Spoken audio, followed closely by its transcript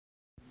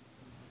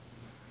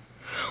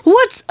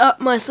What's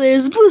up, my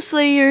Slayers? Blue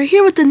Slayer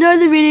here with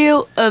another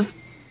video of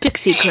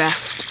Pixy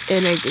Craft,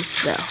 and I just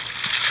fell.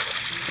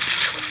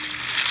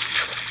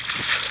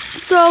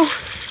 So,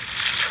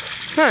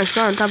 it's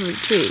not on top of the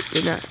tree.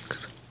 Did not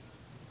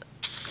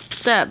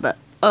that, but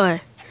okay.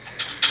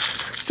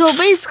 So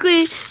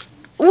basically,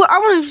 I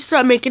want to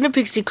start making a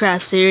Pixy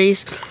Craft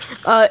series.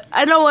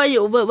 I know why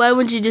but why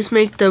wouldn't you just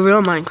make the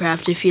real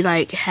Minecraft if you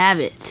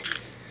have it?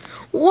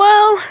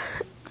 Well,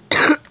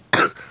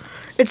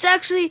 it's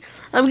actually,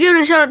 I'm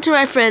giving a shout out to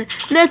my friend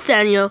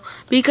Nathaniel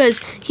because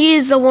he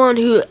is the one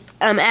who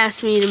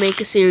asked me to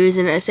make a series,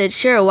 and I said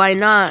sure, why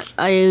not?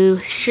 I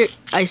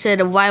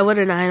said why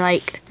wouldn't I?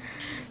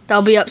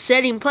 That'll be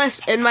upsetting.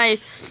 Plus, in my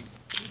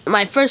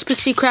first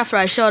Pixy Craft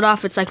where I showed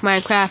off, it's like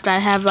Minecraft. I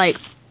have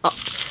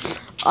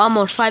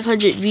almost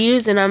 500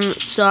 views, and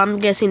I'm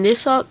guessing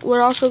this would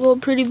also go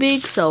pretty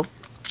big. So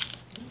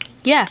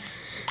yeah.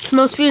 It's the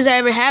most views I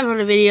ever have on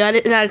a video. I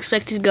did not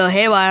expect it to go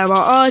haywire. I'm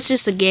like, oh, it's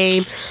just a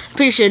game. I'm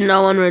pretty sure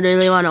no one would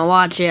really want to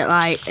watch it.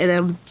 And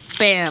then,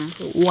 bam,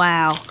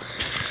 wow.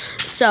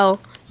 So,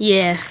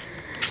 yeah.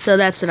 So,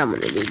 that's what I'm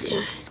going to be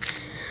doing.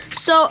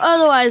 So,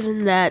 otherwise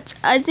than that,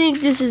 I think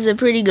this is a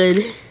pretty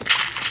good...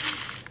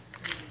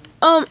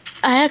 I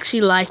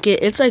actually like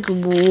it. It's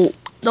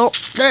the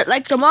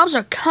mobs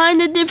are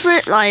kind of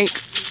different.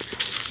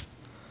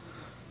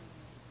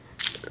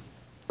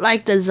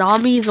 The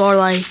zombies are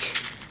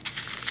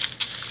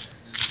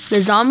the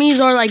zombies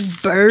are like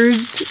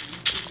birds,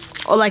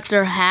 or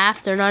they're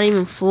half, they're not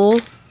even full.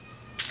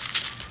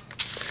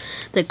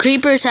 The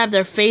creepers have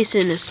their face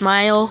in a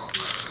smile,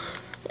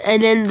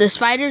 and then the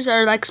spiders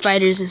are like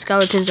spiders, and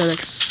skeletons are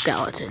like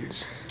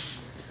skeletons.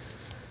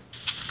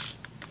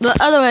 But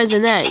otherwise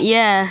than that,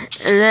 yeah,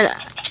 and then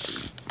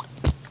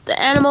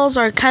the animals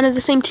are kind of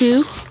the same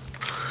too,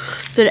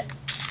 but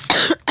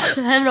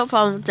I have no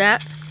problem with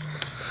that.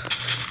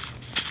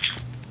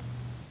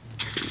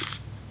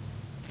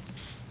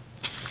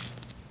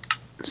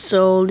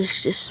 So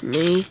let's just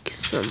make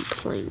some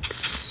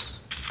planks.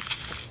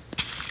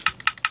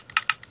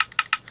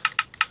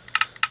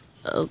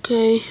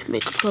 Okay,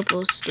 make a couple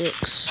of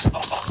sticks.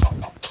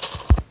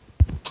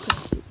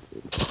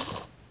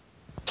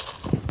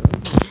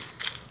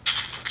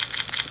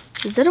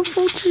 Is that a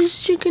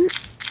vulture's chicken?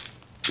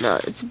 No,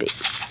 it's a big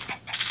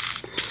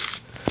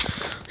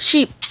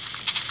sheep.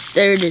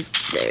 There it is.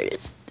 There it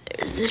is.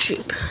 There's the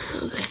sheep.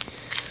 Okay,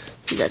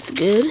 so that's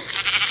good.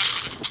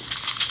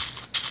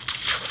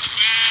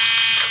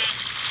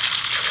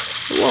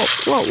 Whoa,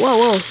 whoa, whoa,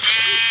 whoa.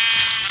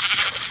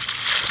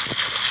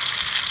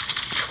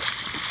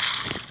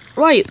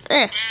 Where are you?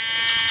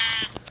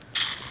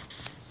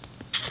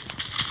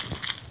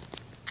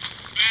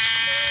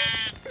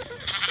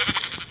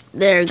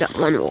 There, got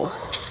one more.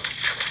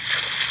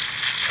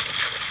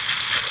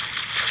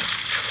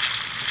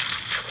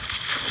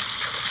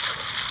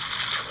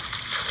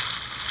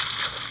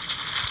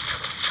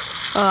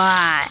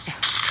 Alright.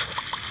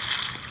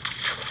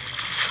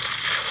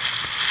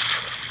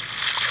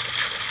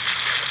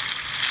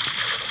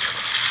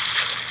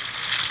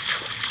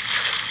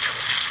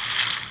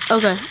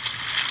 Okay.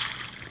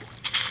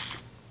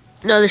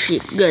 Another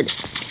sheep. Good.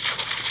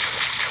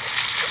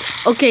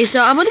 Okay,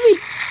 so I'm gonna be...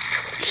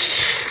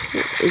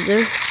 Is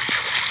there...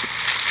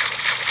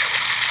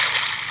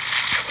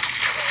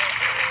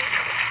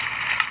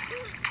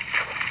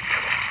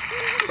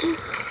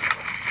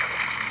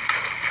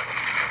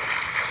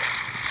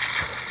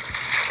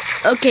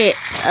 Okay,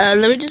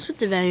 let me just put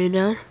the value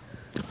down.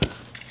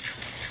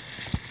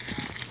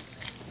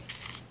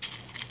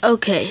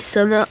 Okay,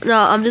 so now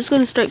I'm just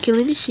gonna start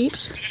killing the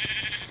sheeps.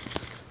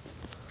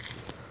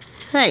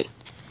 Hey.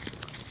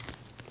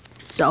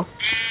 So,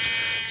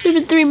 it's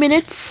been 3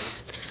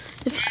 minutes.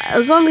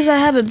 As long as I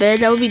have a bed,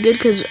 that would be good,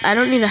 because I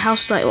don't need a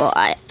house. Well,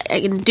 I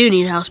do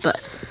need a house, but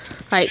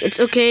it's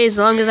okay as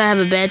long as I have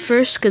a bed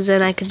first, because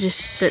then I could just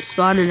sit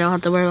spawn and I don't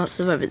have to worry about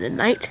surviving the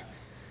night.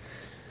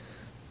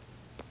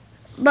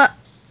 But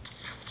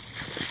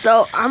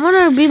so I'm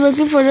gonna be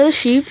looking for another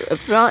sheep.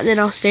 If not, then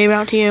I'll stay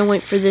around here and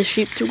wait for this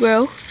sheep to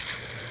grow.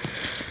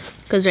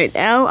 Because right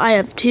now I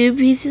have 2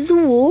 pieces of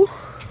wool.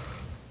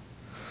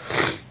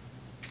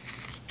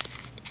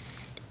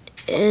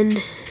 And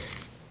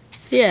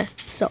yeah,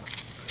 so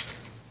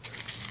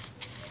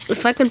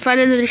if I can find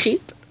another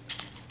sheep,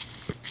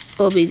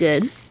 it'll be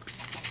good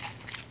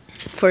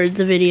for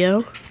the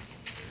video.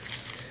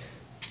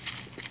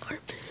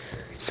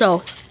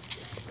 So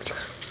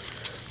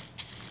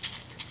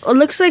it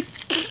looks like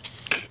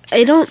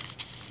I don't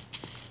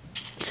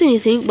see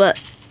anything,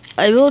 but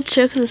I will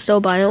check the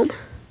snow biome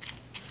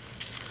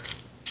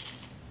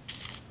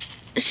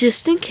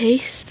just in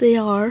case they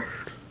are.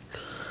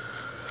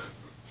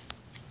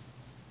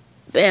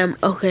 Bam.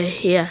 Okay,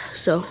 yeah,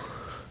 so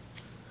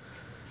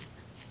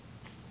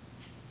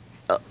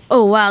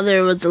oh wow,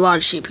 there was a lot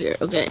of sheep here.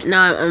 Okay,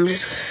 now I'm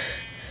just...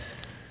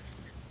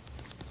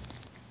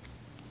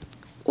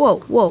 Whoa,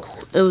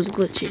 it was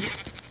glitching.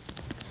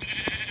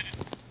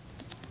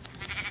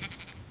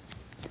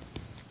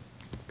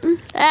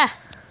 Ah!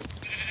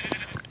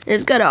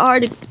 It's kind of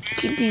hard to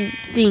keep these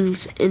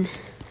things in.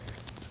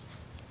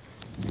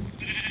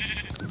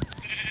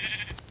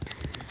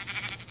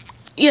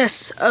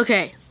 Yes,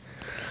 okay.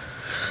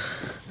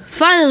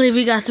 Finally,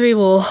 we got 3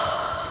 wool.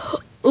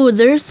 Ooh,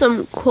 there's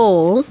some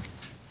coal.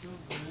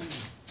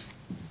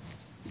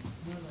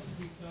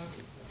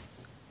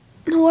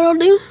 You know what I'll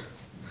do?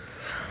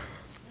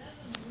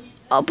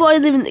 I'll probably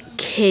live in the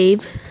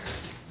cave.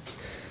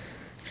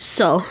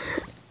 So,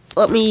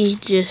 let me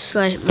just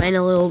like mine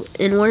a little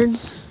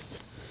inwards.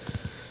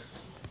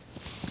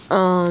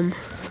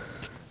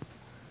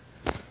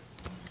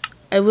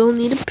 I will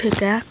need a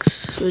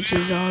pickaxe, which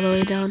is all the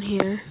way down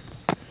here.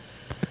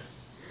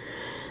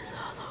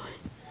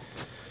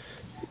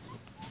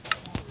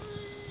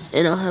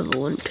 And I'll have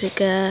 1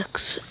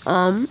 pickaxe.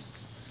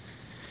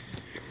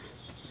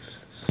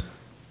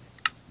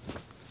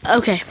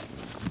 Okay.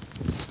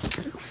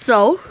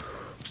 So,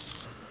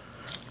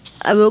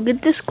 I will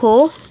get this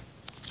coal.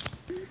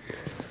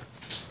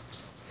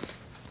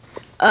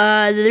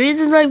 The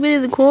reason I'm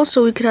getting the coal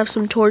so we could have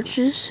some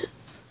torches.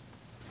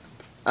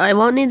 I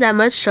won't need that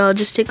much, so I'll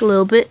just take a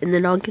little bit and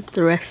then I'll get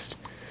the rest.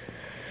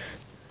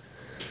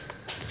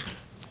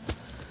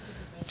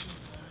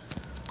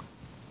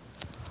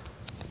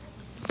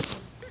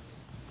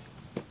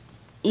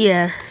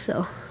 Yeah,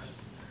 so.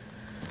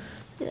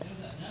 Yeah.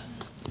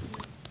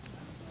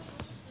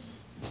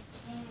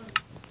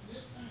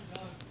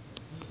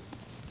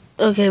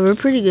 Okay, we're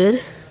pretty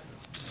good.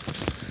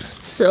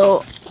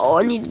 So, all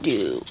I need to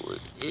do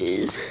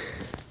is...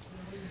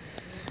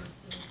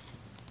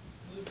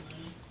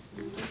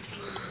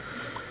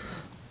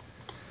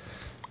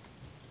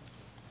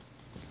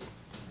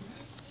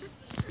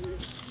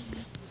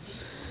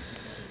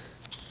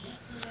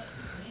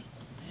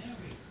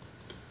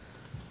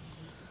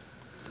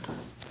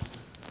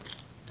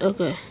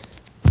 Okay.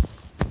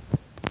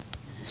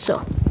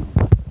 So.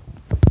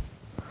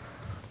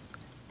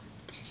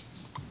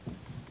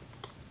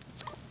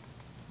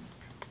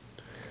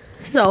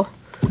 So.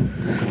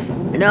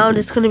 Now I'm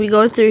just going to be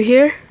going through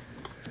here.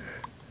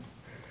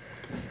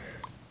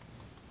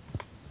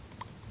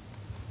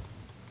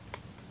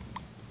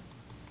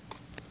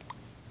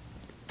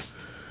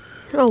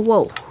 Oh,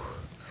 whoa.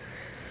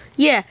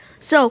 Yeah,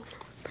 so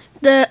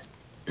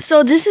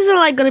this isn't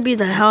like gonna be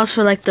the house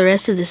for like the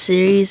rest of the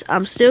series.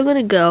 I'm still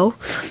gonna go.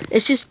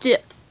 It's just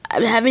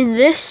I'm having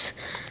this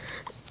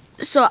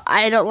so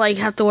I don't like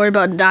have to worry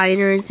about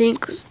dying or anything.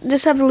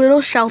 Just have a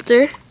little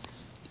shelter.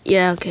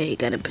 Yeah, okay, you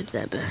gotta put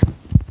that back.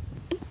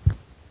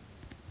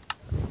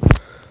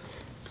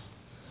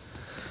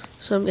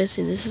 So I'm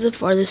guessing this is the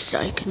farthest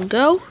I can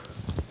go.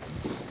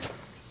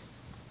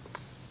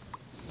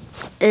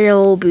 And it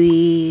will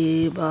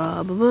be right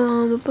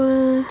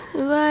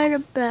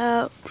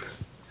about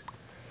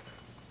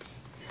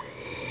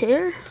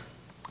here.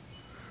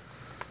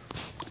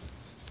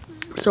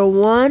 So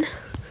 1,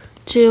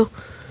 2,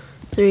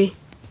 3,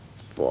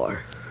 4.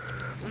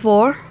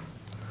 4.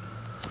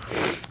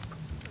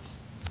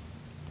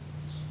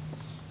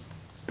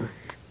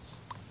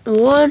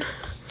 1,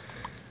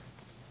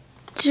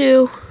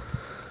 2,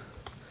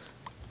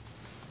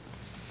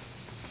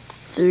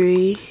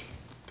 3,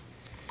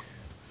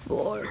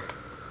 4.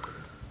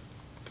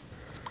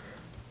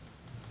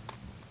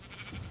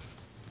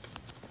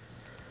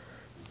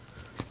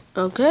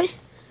 Okay.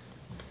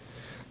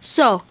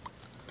 So,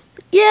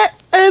 yeah,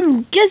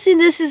 I'm guessing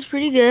this is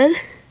pretty good.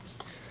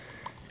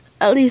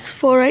 At least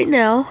for right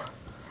now.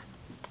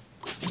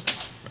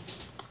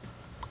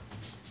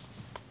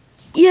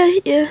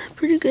 Yeah,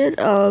 pretty good.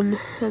 How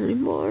many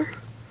more?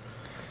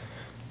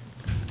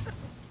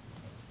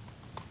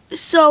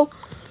 So,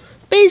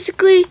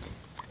 basically,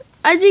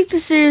 I think the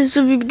series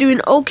will be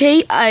doing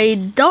okay. I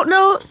don't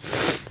know.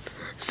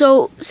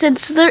 So,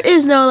 since there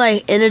is no,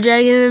 like, Ender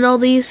Dragon and all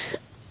these,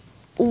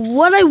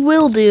 what I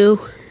will do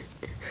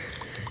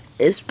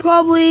is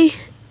probably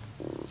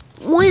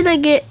when I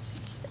get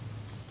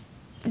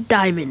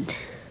Diamond.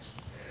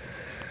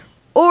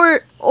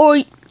 Or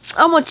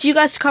I want you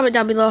guys to comment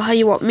down below how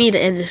you want me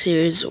to end the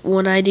series.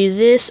 When I do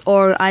this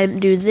or I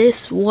do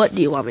this, what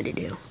do you want me to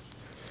do?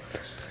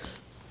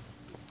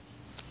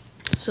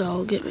 So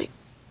I'll get my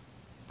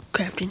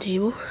crafting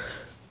table.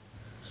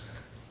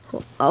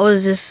 I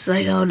was just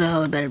like, oh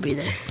no, it better be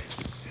there.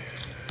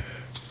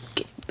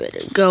 Better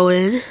go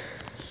in.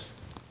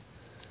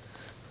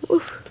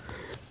 Oof.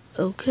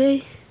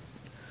 Okay.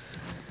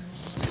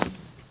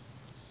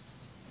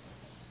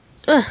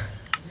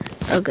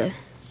 Okay.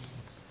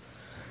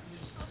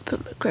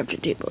 Put my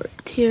crafting table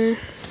right here.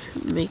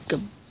 Make a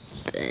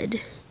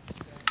bed.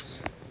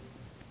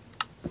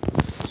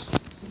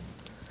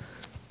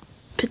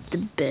 Put the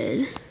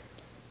bed.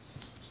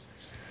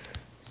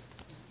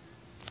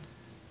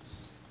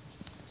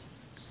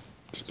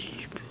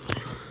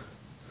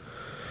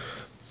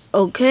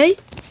 Okay.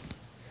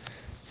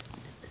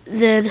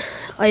 Then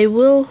I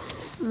will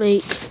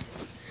make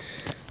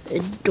a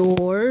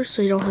door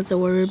so you don't have to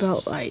worry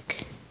about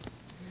like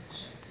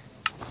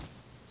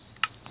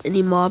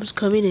any mobs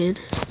coming in.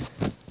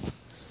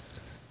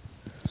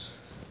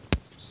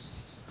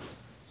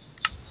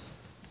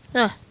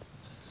 Ah.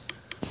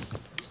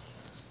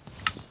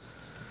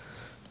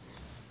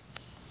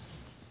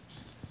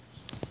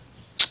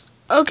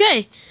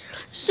 Okay,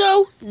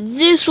 so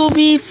this will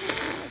be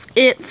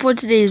it for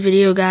today's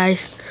video,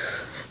 guys.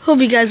 Hope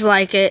you guys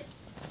like it.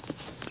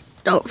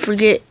 Don't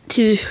forget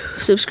to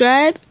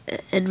subscribe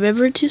and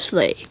remember to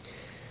slay.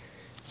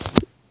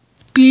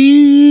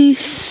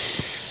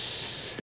 Peace.